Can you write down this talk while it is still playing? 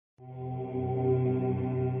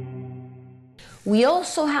we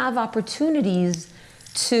also have opportunities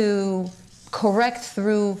to correct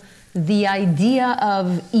through the idea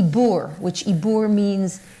of Ibhor, which Ibhor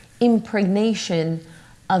means impregnation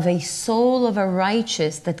of a soul of a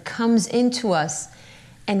righteous that comes into us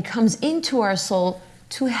and comes into our soul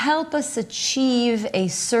to help us achieve a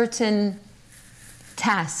certain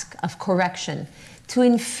task of correction, to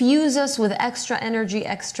infuse us with extra energy,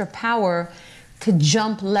 extra power to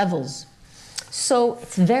jump levels. So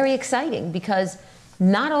it's very exciting because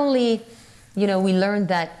not only, we learned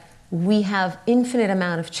that we have infinite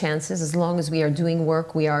amount of chances as long as we are doing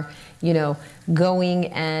work, we are, going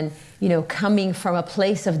and, coming from a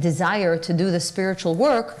place of desire to do the spiritual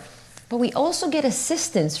work, but we also get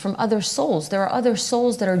assistance from other souls. There are other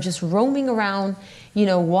souls that are just roaming around,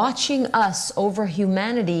 watching us over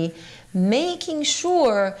humanity, making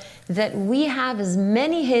sure that we have as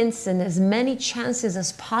many hints and as many chances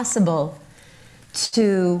as possible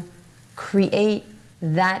to create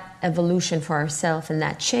that evolution for ourselves and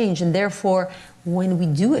that change. And therefore, when we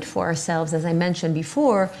do it for ourselves, as I mentioned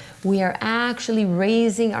before, we are actually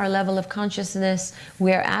raising our level of consciousness.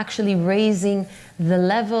 We are actually raising the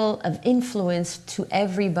level of influence to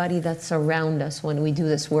everybody that's around us when we do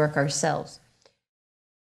this work ourselves.